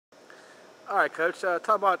All right, Coach. Talk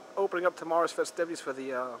about opening up tomorrow's festivities for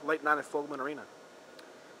the late Night in Fogelman Arena.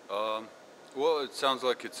 Um, well, it sounds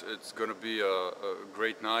like it's going to be a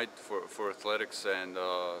great night for athletics, and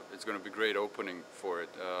it's going to be a great opening for it,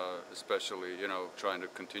 especially trying to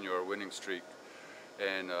continue our winning streak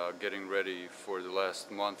and getting ready for the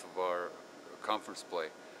last month of our conference play.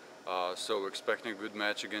 So we're expecting a good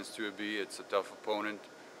match against UAB. It's a tough opponent.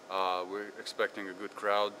 We're expecting a good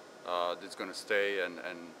crowd that's going to stay and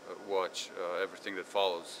watch everything that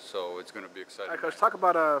follows. So it's going to be exciting. All right, Coach. Talk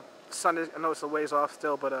about Sunday. I know it's a ways off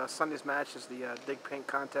still, but Sunday's match is the Dig Pink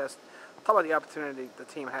contest. Talk about the opportunity the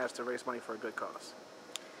team has to raise money for a good cause.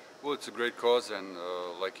 Well, it's a great cause, and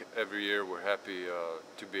like every year, we're happy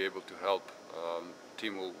to be able to help.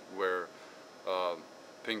 Team will wear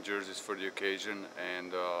pink jerseys for the occasion,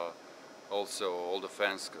 and also all the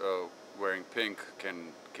fans wearing pink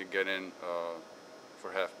can get in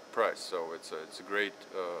for half price. So it's a great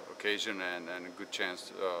occasion and a good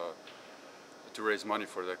chance to raise money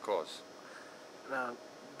for that cause. Now,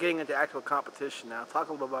 getting into actual competition now, talk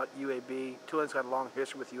a little about UAB. Tulane's got a long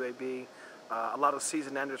history with UAB. A lot of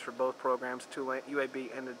season enders for both programs.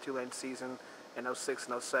 UAB ended Tulane season in 06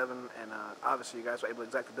 and 07, and obviously you guys were able to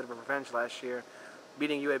exact a bit of a revenge last year,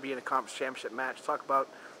 beating UAB in a conference championship match. Talk about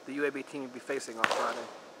the UAB team you'll be facing on Friday.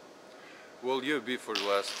 Well, UAB for the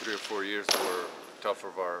last 3 or 4 years were tough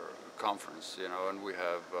of our conference, and we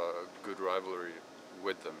have a good rivalry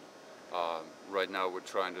with them. Right now we're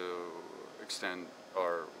trying to extend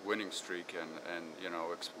our winning streak, and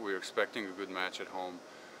we're expecting a good match at home,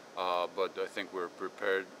 but I think we're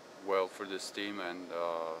prepared well for this team, and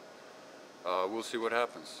we'll see what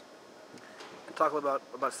happens. And talk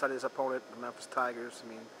about Sunday's opponent, the Memphis Tigers. I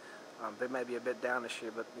mean, they may be a bit down this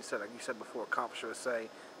year, but like you said before, conference USA,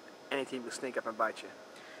 any team can sneak up and bite you.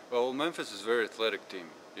 Well, Memphis is a very athletic team,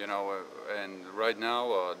 and right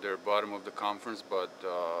now they're bottom of the conference, but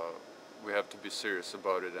we have to be serious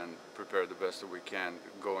about it and prepare the best that we can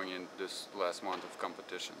going in this last month of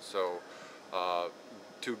competition. So,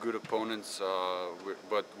 two good opponents,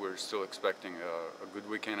 but we're still expecting a good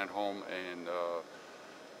weekend at home, and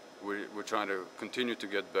we're trying to continue to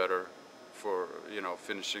get better for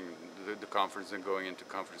finishing the conference and going into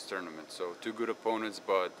conference tournament. So two good opponents,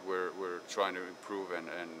 but we're trying to improve, and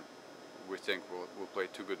we think we'll play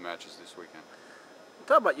two good matches this weekend.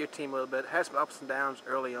 Talk about your team a little bit. Had some ups and downs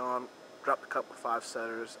early on. Dropped a couple of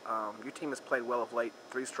 5-setters. Your team has played well of late.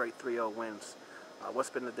 3 straight 3-0 wins. What's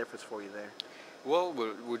been the difference for you there? Well,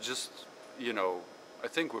 we're just I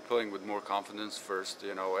think we're playing with more confidence first.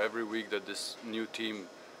 Every week that this new team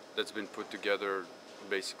that's been put together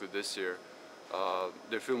basically this year,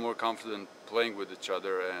 they feel more confident playing with each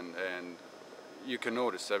other, and you can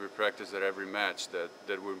notice every practice at every match that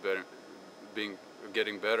we're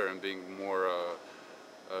getting better and being more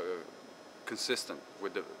consistent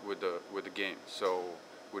with the game. So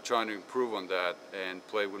we're trying to improve on that and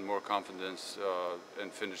play with more confidence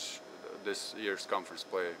and finish this year's conference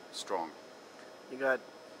play strong. You got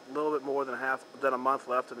a little bit more than a month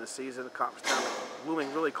left in the season. The conference tournament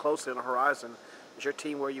looming really closely on the horizon. Is your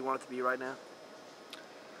team where you want it to be right now?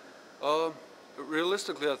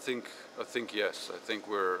 Realistically, I think yes. I think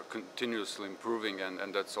we're continuously improving,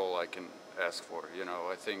 and that's all I can ask for.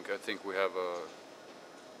 I think we have a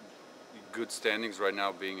good standings right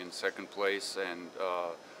now, being in second place, and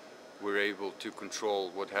we're able to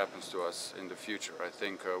control what happens to us in the future. I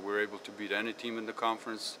think we're able to beat any team in the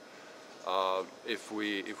conference if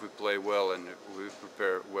we play well and we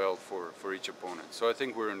prepare well for each opponent. So I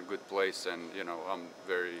think we're in a good place, and I'm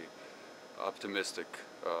very optimistic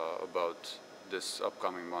about this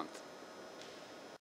upcoming month.